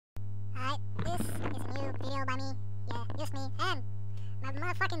Alright, this is a new video by me. Yeah, just me and my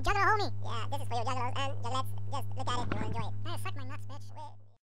motherfucking juggalo homie. Yeah, this is for you juggalos and juggalettes. Just look at it, you'll enjoy it. Hey, suck my nuts, bitch.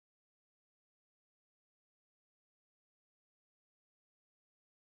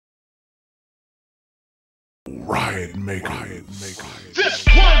 Riotmaker. This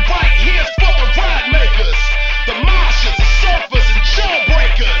one right here's for the Riotmakers, the Martians, the surfers, and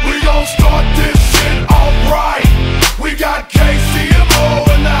jawbreakers. We gon' start this shit alright. We got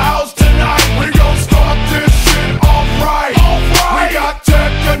KCMO in the house tonight. We gon' start this shit alright. We got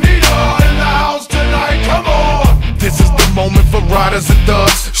Tekanita in the house tonight. Come on. This is the moment for riders and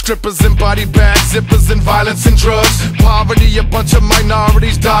thugs, strippers and body bags, zippers and violence and drugs. Poverty, a bunch of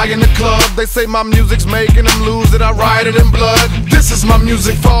minorities die in the club. They say my music's making them lose it, I ride it in blood. This is my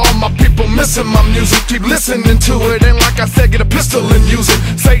music for all my people missing my music. Keep listening to it, and like I said, get a pistol and use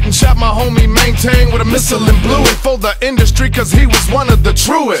it. Satan shot my homie Maintain with a missile and blew it for the industry, cause he was one of the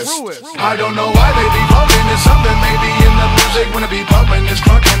truest. I don't know why they be pumping, it's something maybe in the music. When it be pumping, it's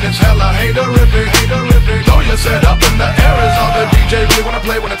crunking, it's hella haterific. Throw your set up in the air is all the DJ really wanna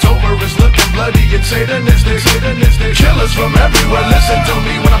play. When it's over, it's looking bloody and satanistic. Killers from everywhere, listen to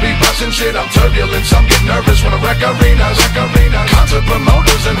me when I be busting shit. I'm turbulent, some get nervous when I wreck arenas. Concert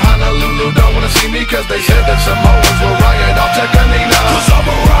promoters in Honolulu don't wanna see me, cause they said that Samoans will riot off Tekanita. Cause I'm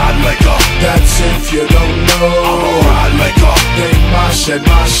a Riotmaker. That's if you don't know. I'm a Riotmaker. They mosh at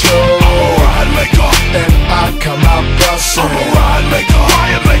my show. I'm a Riotmaker. And I come out bustin'. I'm a Riotmaker.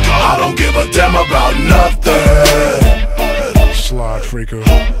 I don't give a damn about nothing. Slide freaker,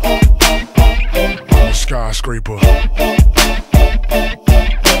 I'm a skyscraper.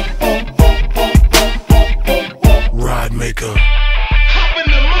 Riotmaker. Hop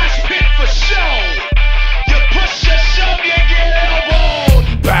in the mosh pit for show. You push your shove, you get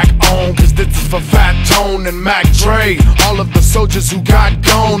elbowed. Back on, cause this is for Fat Tone and Mac Dre. All of the soldiers who got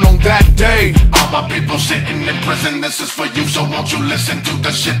gone on that day. All my people sitting in prison, this is for you, so won't you listen to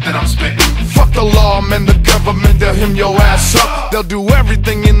the shit that I'm spitting? Fuck the law, man, the government, they'll hem your ass up. They'll do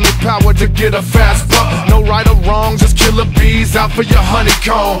everything in their power to get a fast buck. No right or wrong, just killer bees out for your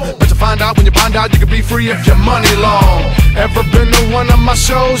honeycomb. But you find out when you find out you can be free if your money long. Ever been to one of my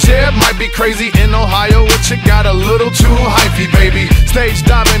shows? Yeah, it might be crazy. In Ohio, a chick got a little too hypey, baby. Stage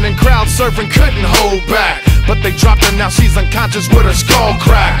diving and crowd surfing, couldn't hold back. But they dropped her, now she's unconscious with her skull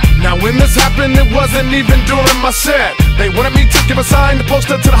cracked. Now when this happened, it wasn't even during my set. They wanted me to give a sign to post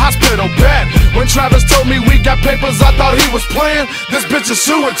her to the hospital bed. When Travis told me we got papers, I thought he was playing. This bitch is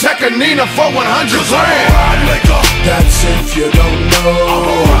suing Tekanita for 100 grand. That's if you don't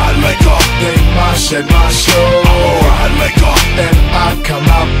know. I'm a Riotmaker. They mosh at my show. I'm a Riotmaker. And I come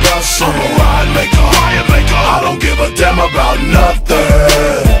out bustin'. I'm a Riotmaker. I don't give a damn about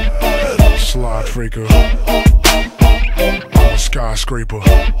nothing. Slide freaker, I'm a skyscraper.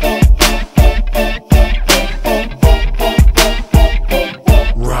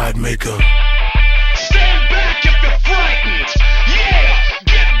 Riotmaker. Stand back if you're frightened. Yeah,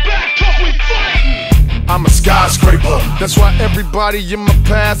 get back cause we fighting. I'm a skyscraper, that's why everybody in my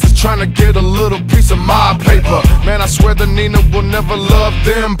past is trying to get a little piece of my paper. Man, I swear that Nina will never love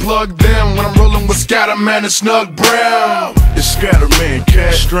them. Plug them when I'm rolling with Scatterman and Snug Brown. It's Scatterman,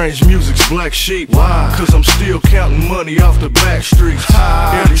 Cash Strange Music's Black Sheep. Why? Cause I'm still counting money off the back streets.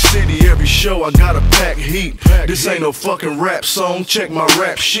 Every city, every show, I got a pack heat. This ain't no fucking rap song, check my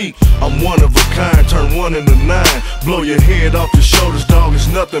rap sheet. I'm one of a kind, turn 1 into 9. Blow your head off your shoulders, dog, it's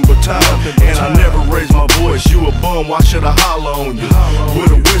nothing but time. And I never raise my voice, you a bum, why should I holler on you?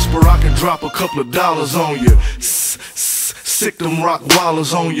 With a whisper, I can drop a couple of dollars on you. Sick them rock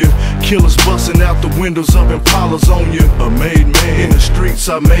wallers on you. Killers busting out the windows up Impalas on you. A made man in the streets,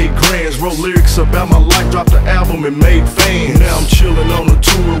 I made grands. Wrote lyrics about my life, dropped the album and made fans. Now I'm chilling on a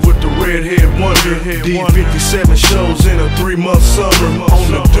tour with the redhead wonder. Did 57 shows in a 3-month summer. On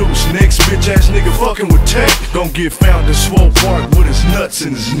the deuce, next bitch ass nigga fucking with tech. Gon' get found in Swole Park with his nuts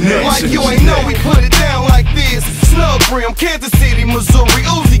in his neck. Like you ain't know we put it down like this. Snug Brim, Kansas City, Missouri,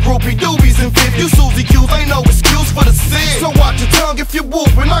 Uzi, groupie, doobies, and fifth. You Susie Q's, ain't no excuse for the sin. So watch your tongue if you're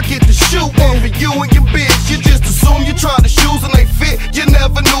whooping, I get to shoot one for you and your bitch. You just assume you try the shoes and they fit. You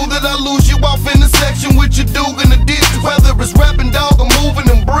never knew that I lose you off in the section with your dude in the ditch. Whether it's rapping, dog, or moving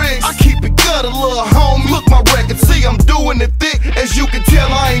them bricks, I keep it gutter, little homie. Look my record, see I'm doing it thick. As you can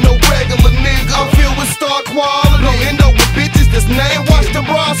tell, I ain't no regular nigga. I'm filled with star quality. No end up with bitches that's name. Watch the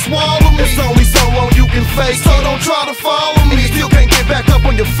bra swallow me. It's only so long you can fake, so don't try to follow me. You still can't get back up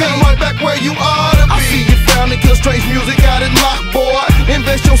on your feet. I'm right back where you ought to be. I see you found it, cause Strange Music got it locked, boy.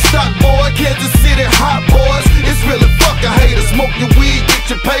 Invest your stock, boy. Kansas City hot boys. It's really fuck a hater. Smoke your weed, get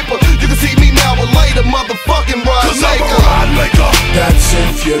your paper. You can see me now or later, motherfucking Riotmaker. Cause I'm a Riotmaker. That's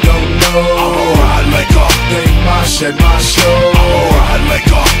if you don't know. I'm a Riotmaker. They mosh at my show. I'm a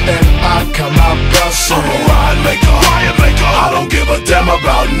Riotmaker. And I come out bustin'. I'm a Riotmaker. Riotmaker. I don't give a damn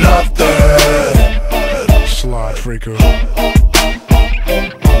about nothing. Slide freaker on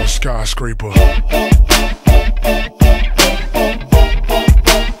a skyscraper.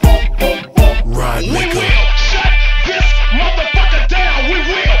 Riotmaker. Shut this motherfucker down. We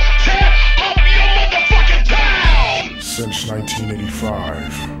will tear up your motherfucking town. Since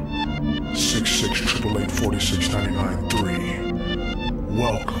 1985, 66-888-4699-3.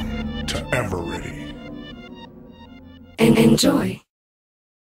 Welcome to Ever Ready. And enjoy.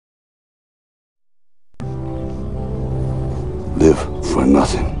 Live for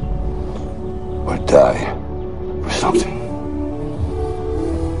nothing, or die for something.